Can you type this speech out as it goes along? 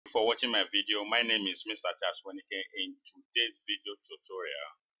For watching my video. My name is Mr. Charles. In today's video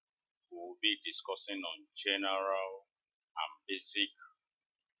tutorial, we will be discussing on general and basic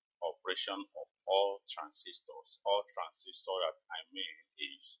operation of all transistors. All transistors that I mean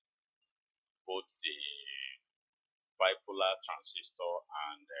is both the bipolar transistor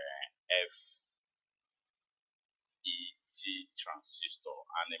and FET transistor.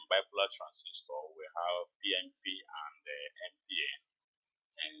 And in bipolar transistor, we have PNP and NPN.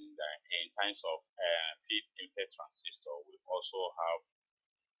 And in terms of feed in-FET transistor, we also have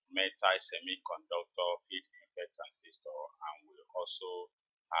metal semiconductor feed in-FET transistor, and we also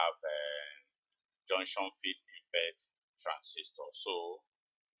have junction feed in-FET transistor. So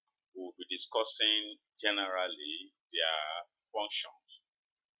we'll be discussing generally their functions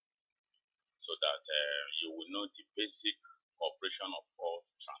so that you will know the basic operation of all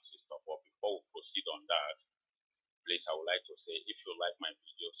transistors. But before we proceed on that, please, I would like to say, if you like my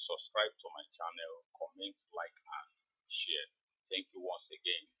video, subscribe to my channel, comment, like, and share. Thank you once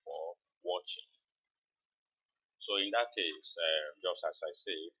again for watching. So in that case, just as I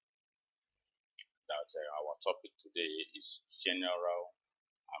said, that our topic today is general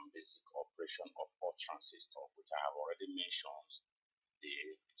and basic operation of all transistors, which I have already mentioned, the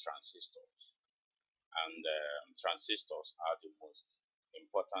transistors. And transistors are the most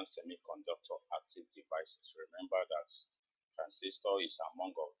important semiconductor active devices. Remember that transistor is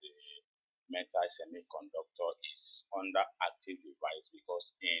among of the metal semiconductor is under active device,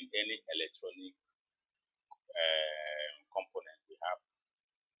 because in any electronic component we have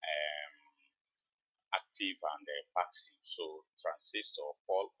active and passive. So transistor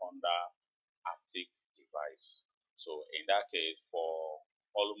fall under active device. So in that case, for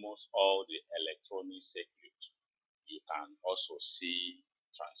almost all the electronic circuit, you can also see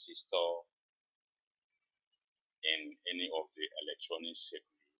transistor in any of the electronic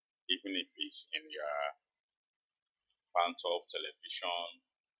circuit, even if it's in your laptop, television,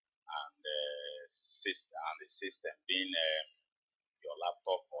 and the system being your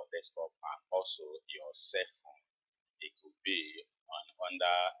laptop or desktop, and also your cell phone. It could be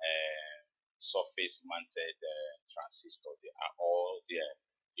under surface mounted transistor. They are all there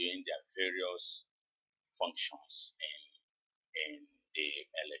doing their various functions in the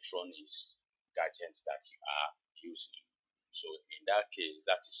electronics gadgets that you are using. So in that case,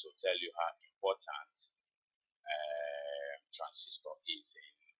 that is to tell you how important transistor is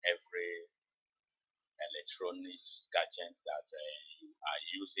in every electronics gadget that you are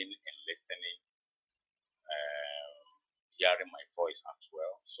using and listening, hearing my voice as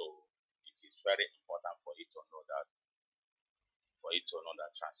well. So it is very important for you to know that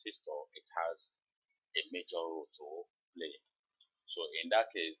transistor, it has a major role to play. So in that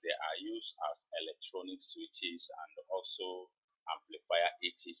case, they are used as electronic switches and also amplifier,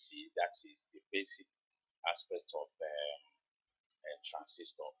 etc. That is the basic aspect of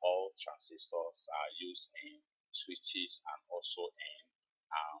transistor. All transistors are used in switches and also in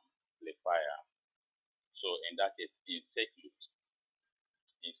amplifier. So in that case, in circuit,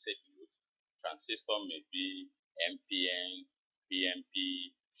 transistor may be NPN,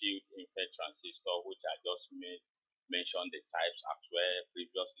 PNP, field in-FET transistor, which I just mentioned the types as well.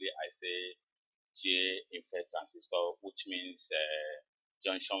 Previously, I say J in-FET transistor, which means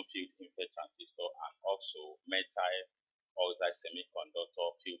junction field in-FET transistor, and also metal oxide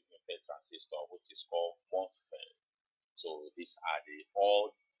semiconductor field in-FET transistor, which is called MOSFET. So these are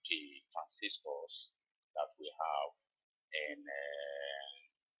all the transistors that we have in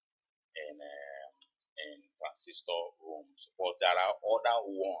transistor rooms. But there are other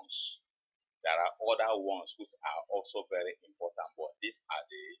ones. Which are also very important. But these are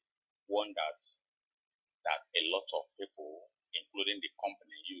the ones that a lot of people, including the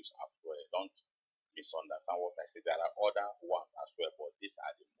company, use as well. Don't misunderstand what I say. There are other ones as well, but these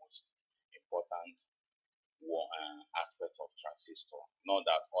are the most important aspect of transistor. Not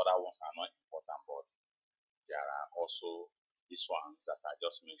that other ones are not important, but there are also these ones that I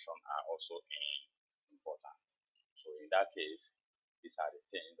just mentioned are also important. So in that case, these are the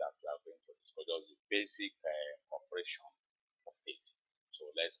things that we are going to discuss, just the basic operation of it. So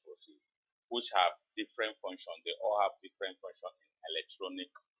let's proceed. Which have different functions. They all have different functions in electronic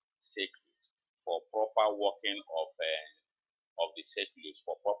circuit. For proper working of the circuit,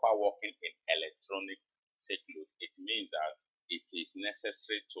 for proper working in electronic circuit, it means that it is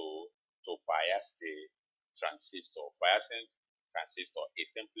necessary to bias the transistor. Biasing transistor, it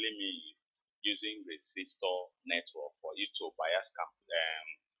simply means using resistor network. For you to bias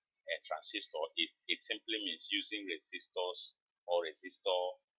a transistor, it simply means using resistors or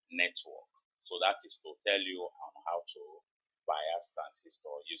resistor network. So that is to tell you on how to bias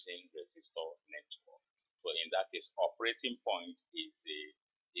transistor using resistor network. So in that case, operating point is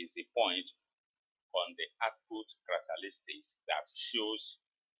the point on the output characteristics that shows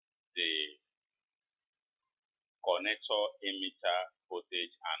the connector emitter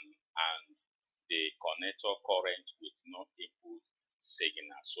voltage and the connector current with no input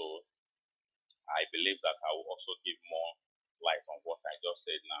signal. So I believe that I will also give more light on what I just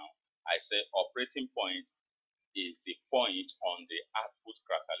said now. I say operating point is the point on the output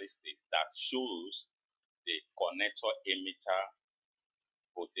characteristics that shows the connector emitter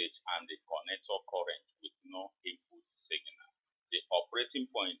voltage and the connector current with no input signal. The operating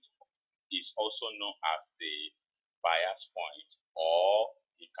point is also known as the bias point, or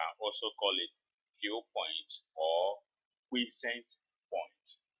you can also call it Q point or quiescent point.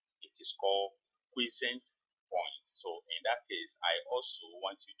 It is called quiescent point. So in that case, I also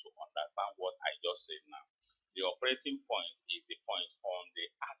want you to understand what I just said now. The operating point is the point on the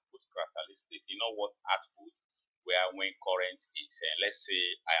output characteristics. You know what output? Where when current is, let's say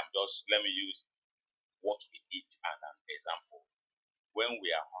let me use what we eat as an example. When we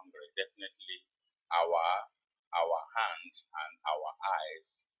are hungry, definitely our hands and our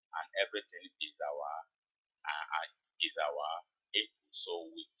eyes and everything is our input.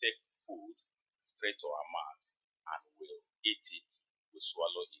 So we take food straight to our mouth and we'll eat it, we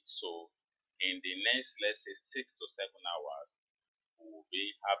swallow it. So in the next, let's say 6 to 7 hours, we will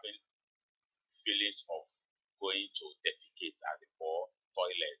be having feelings of going to defecate at the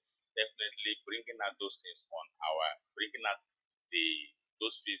toilet. Definitely bringing out those things on bringing out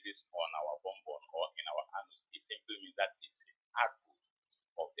those physics on our bonbon or in our anus. It simply means that it's the output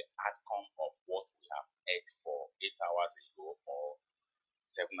of the outcome of what we have ate for 8 hours ago or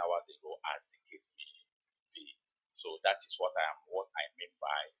 7 hours ago, as the case may be. So that is what I mean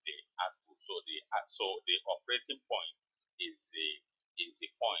by the output. So the operating point is the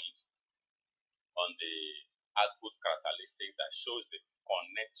point on the output characteristic that shows the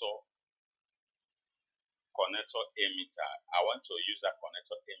connector emitter. I want to use that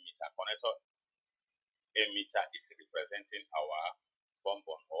connector emitter. Connector emitter is representing our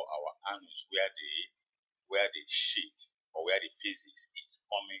bonbon or our anus, where the sheet or where the physics is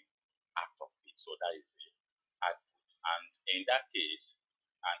coming out of it. So that is the output. And in that case,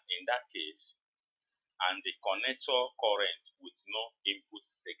 and the connector current with no input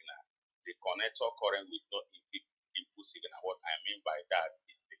signal. The connector current with no input signal. What I mean by that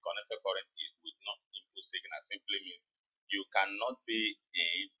is the connector current is with no input signal simply means you cannot be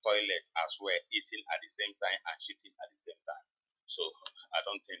in toilet as well, eating at the same time and shitting at the same time. So I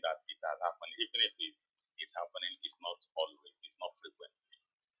don't think that it has happened. Even if it is happening, it's not always, it's not frequent.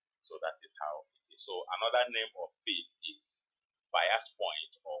 So that is how it is. So another name of it is bias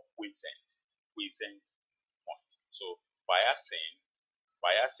point or quiescent point. So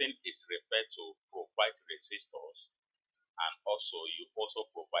biasing is referred to provide resistors, and also you also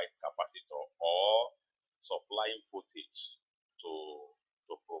provide capacitor or supplying voltage to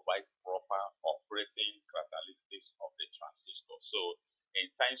provide proper operating characteristics of the transistor. So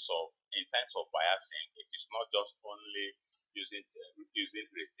in terms of biasing, it is not just only using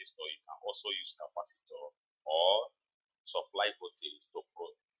resistor. You can also use capacitor or supply voltage to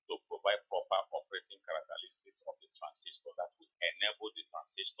provide proper operating characteristics of the transistor that will enable the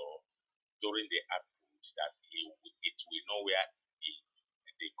transistor during the output that it will know where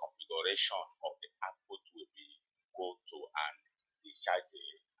the configuration of the output will be go to and discharge the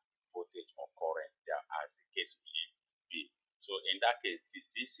voltage or current there as the case may be. So in that case, the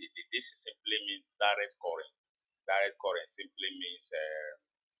DC simply means direct current. Direct current simply means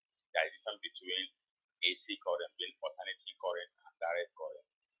there is a difference between AC current, being alternating current, and direct current.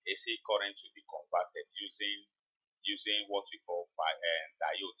 AC current will be converted using what we call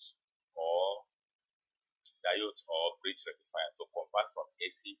diodes or bridge rectifier to convert from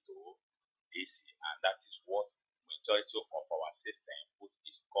AC to DC, and that is what majority of our system which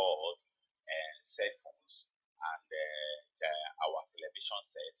is called cell phones and our television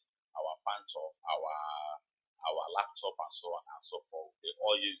sets, our phantom, our laptop, and so on and so forth. They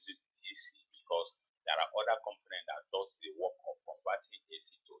all use this DC because there are other components that does the work of converting AC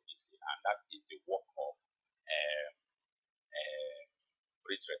to DC, and that is the work of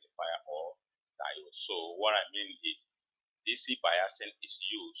bridge rectifier or diode. So what I mean is DC biasing is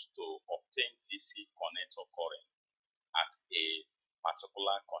used to obtain DC connector current at a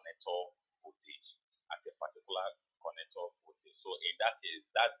particular connector voltage. So in that case,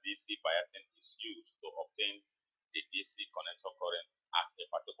 that DC biasing is used to obtain the DC connector current at a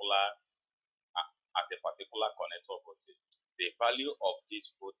particular connector voltage. The value of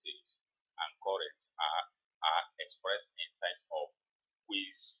this voltage and current are are expressed in terms of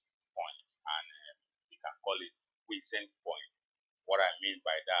quiz point, and we can call it quiescent point. What I mean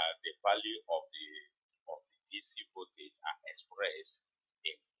by that, the value of the DC voltage are expressed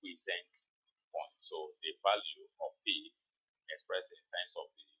in quiescent point. So the value of it expressed in terms of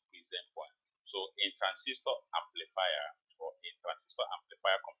the quiescent point. So in transistor amplifier or in transistor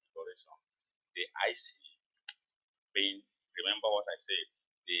amplifier configuration, the IC being, remember what I said,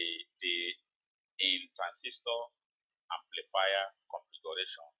 the in transistor amplifier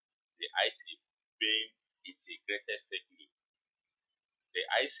configuration, the IC being integrated circuit. The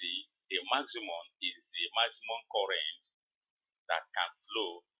IC, the maximum is the maximum current that can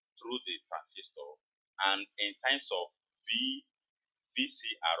flow through the transistor, and in terms of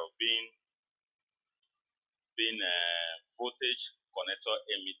VCR being voltage connector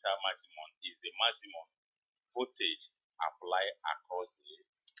emitter maximum is the maximum voltage applied across the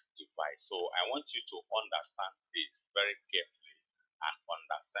device. So I want you to understand this very carefully and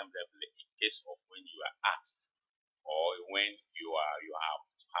understandably in case of when you are asked or when you have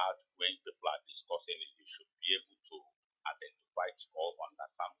heard when people are discussing it, you should be able to identify or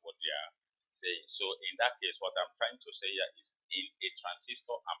understand what they are saying. So in that case, what I'm trying to say here is in a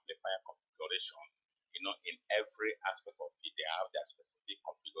transistor amplifier configuration, in every aspect of it, they have their specific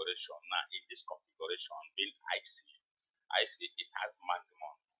configuration. Now, in this configuration, being IC, it has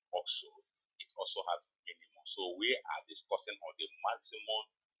maximum also. It also has minimum. So we are discussing on the maximum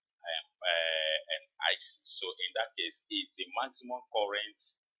and IC. So in that case, it's the maximum current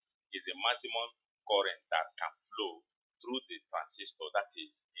that can flow through the transistor. That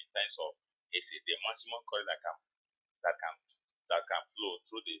is in terms of AC, the maximum current that can flow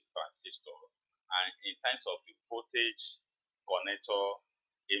through the transistor. And in terms of the voltage connector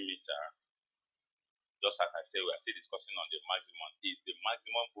emitter, just as I said, we are still discussing on the maximum. Is the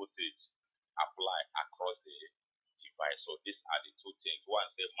maximum voltage applied across the device. So these are the two things. One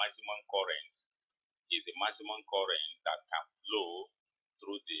say maximum current is the maximum current that can flow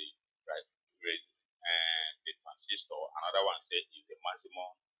through the transistor. Another one say is the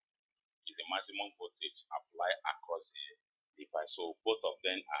maximum voltage applied across the device. So both of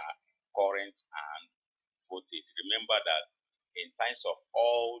them are current and voltage. Remember that in terms of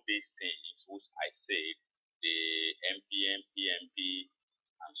all these things which I said, the NPN, PNP,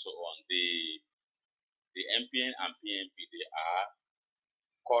 and so on, the NPN and PNP, they are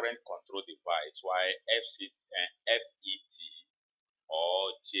current control device, while FET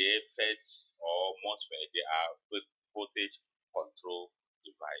or JFET or MOSFET, they are voltage control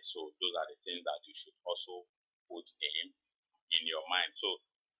device. So those are the things that you should also put in your mind. So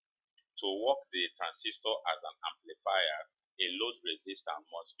to work the transistor as an amplifier, a load resistor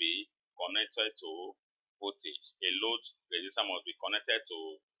must be connected to voltage. A load resistor must be connected to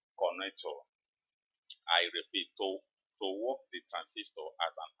connector. I repeat, to work the transistor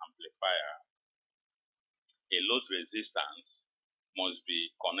as an amplifier, a load resistance must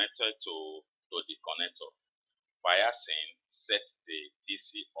be connected to the connector. Biasing set the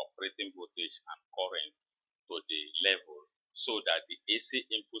DC operating voltage and current to the level so that the AC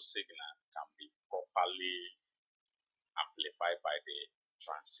input signal can be properly amplified by the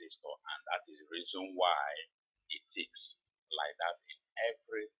transistor, and that is the reason why it takes like that in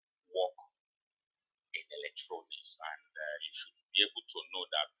every work in electronics. And you should be able to know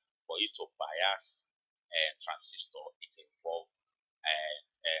that for you to bias a transistor, it involves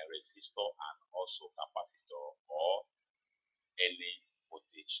a resistor and also capacitor or any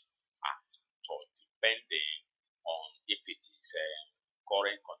voltage actor, depending on if it is a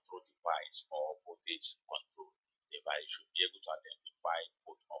current control device or voltage control device. You should be able to identify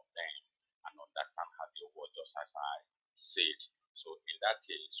both of them and understand how they work, just as I said. So in that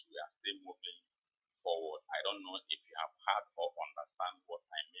case, we are still moving forward. I don't know if you have heard or understand what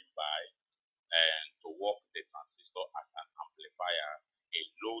I mean by to work the transistor as an amplifier. A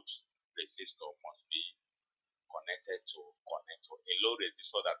load resistor must be connected to connector. A load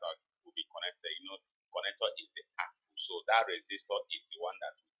resistor that will be connected, connector is the active. So that resistor is the one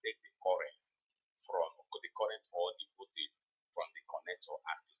that will take the current or the voltage from the connector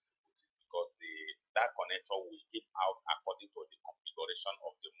and distribute it, because that connector will give out according to the configuration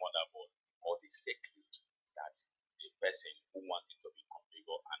of the motherboard or the circuit that the person who wants it to be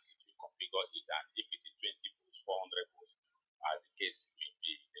configured, and it will configure it. And if it is 20 volts, 400 volts, as the case may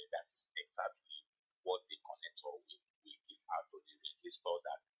be, then that is exactly what the connector will give out to the resistor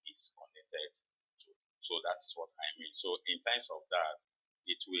that is connected to. So that's what I mean. So in terms of that,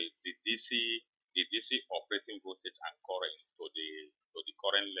 it will the DC operating voltage and current to the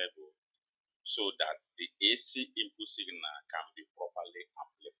current level, so that the AC input signal can be properly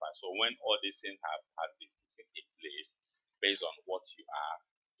amplified. So when all these things have been put place based on what you are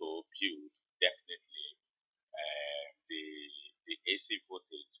to build. Definitely, the AC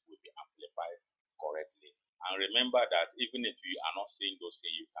voltage will be amplified correctly. And remember that even if you are not seeing those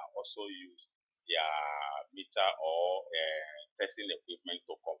things, you can also use their meter or testing equipment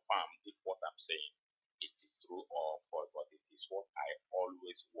to confirm if what I'm saying it is true or false. But it is what I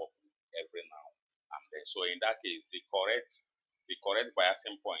always work with every now and then. So in that case, the correct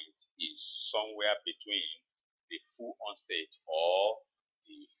biasing point is somewhere between the full on state or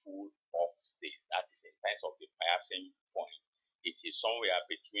the full off state. That is in terms of the biasing point. It is somewhere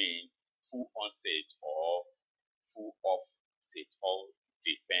between full on state or full off state, all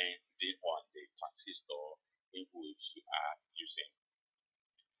depending on the transistor in which you are using.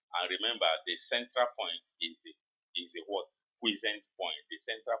 And remember, the central point is the what? Quiescent point. The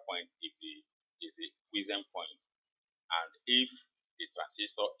central point is the quiescent point. And if the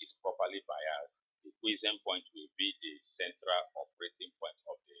transistor is properly biased, the quiescent point will be the central operating point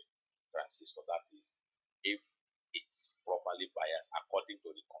of the transistor. That is, if it's properly biased according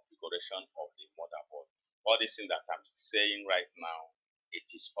to the configuration of the motherboard. All this thing that I'm saying right now, it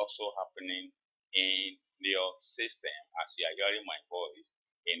is also happening in your system as you are hearing my voice.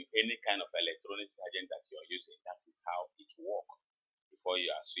 In any kind of electronics agent that you're using, that is how it works. Before you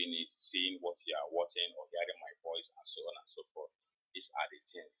are seeing what you are watching or hearing my voice and so on and so forth. These are the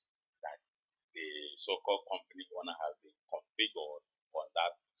things that the so-called company owner has been configured on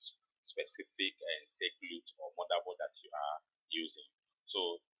that specific circuit or motherboard that you are using.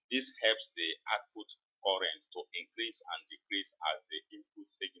 So this helps the output current to increase and decrease as the input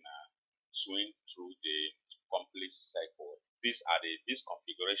signal swing through the complete cycle. These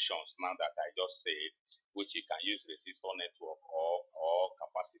configurations now that I just said, which you can use resistor network or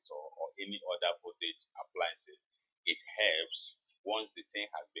capacitor or any other voltage appliances. It helps once the thing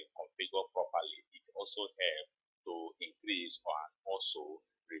has been configured properly. It also helps to increase or also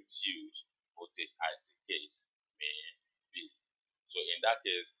reduce voltage as the case may be. So in that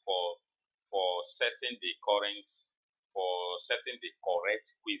case, for setting the current, for setting the correct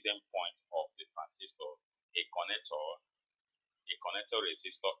quiescent point of the transistor, a connector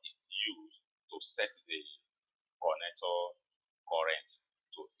resistor is used to set the connector current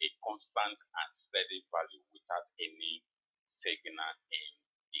to a constant and steady value without any signal in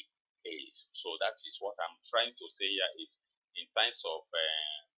the base. So that is what I'm trying to say here is in terms of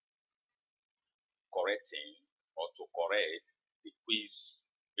correcting or to correct the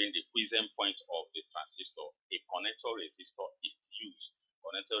quiescent point of the transistor, a connector resistor is used.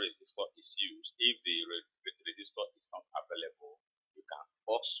 Connector resistor is used. If the resistor is not available, you can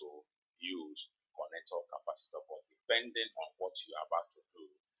also use connector capacitor. But depending on what you are about to do,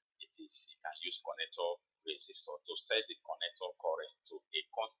 you can use connector resistor to set the connector current to a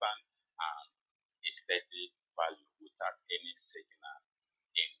constant and a steady value without any signal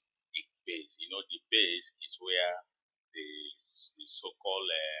in the base. You know, the base is where the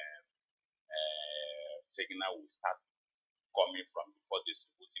so-called signal will start coming from before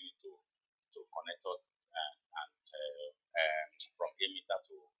distributing it to connector and from emitter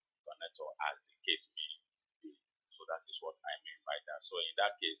to connector as the case may be. So that is what I mean by that. So in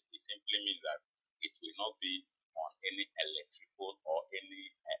that case, it simply means that it will not be on any electrical or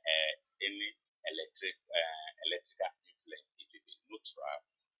any electrical influence. It will be neutral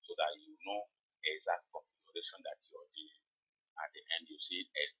so that you know exact configuration that you're doing. At the end, you see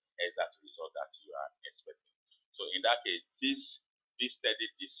exact result that you are expecting. So in that case, this steady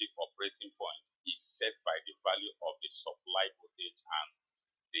DC operating point is set by the value of the supply voltage and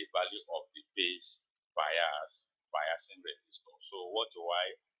the value of the base biasing resistor. So what do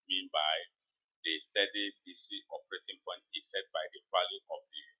I mean by the steady DC operating point is set by the value of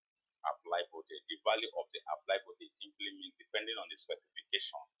the applied voltage? The value of the applied voltage simply means depending on the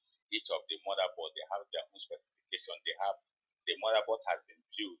specification. Each of the motherboard, they have their own specification. The motherboard has been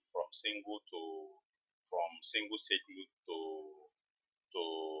built from single circuit to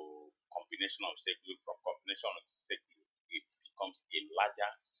combination of circuit. From combination of circuit, it becomes a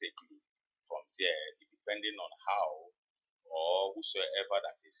larger circuit. From there, depending on how or whosoever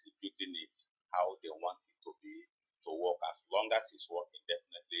that is building it, how they want it to work. As long as it's working,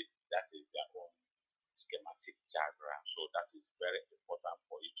 definitely that is their own schematic diagram. So that is very important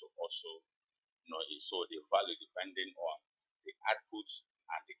for you to also know it. So the value depending on the output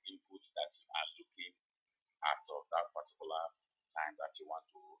and the input that you are looking at of that particular time that you want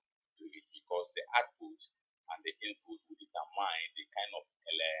to do it, because the output and the input will determine the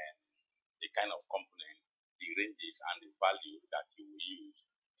kind of component, the ranges and the value that you will use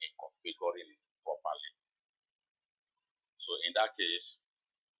in configuring it properly. So in that case,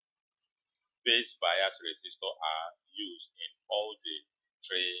 Base bias resistors are used in all the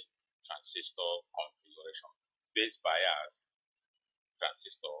three transistor configurations. Base bias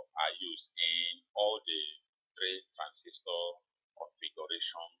transistors are used in all the three transistor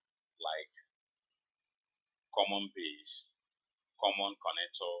configurations like common base, common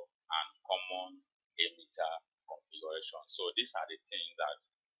connector, and common emitter configuration. So these are the things that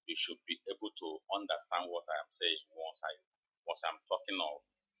you should be able to understand what I am saying once I'm talking of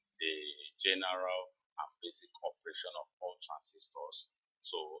the general and basic operation of all transistors.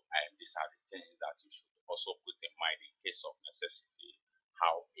 So and these are the things that you should also put in mind in case of necessity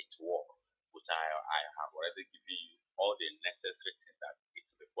how it works. Which I have already given you all the necessary things that it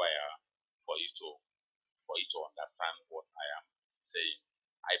requires for you to understand what I am saying.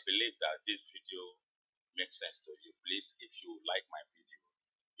 I believe that this video makes sense to you. Please, if you like my video,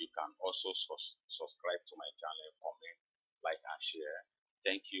 you can also subscribe to my channel, comment, like, and share.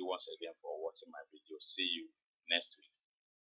 Thank you once again for watching my video. See you next week.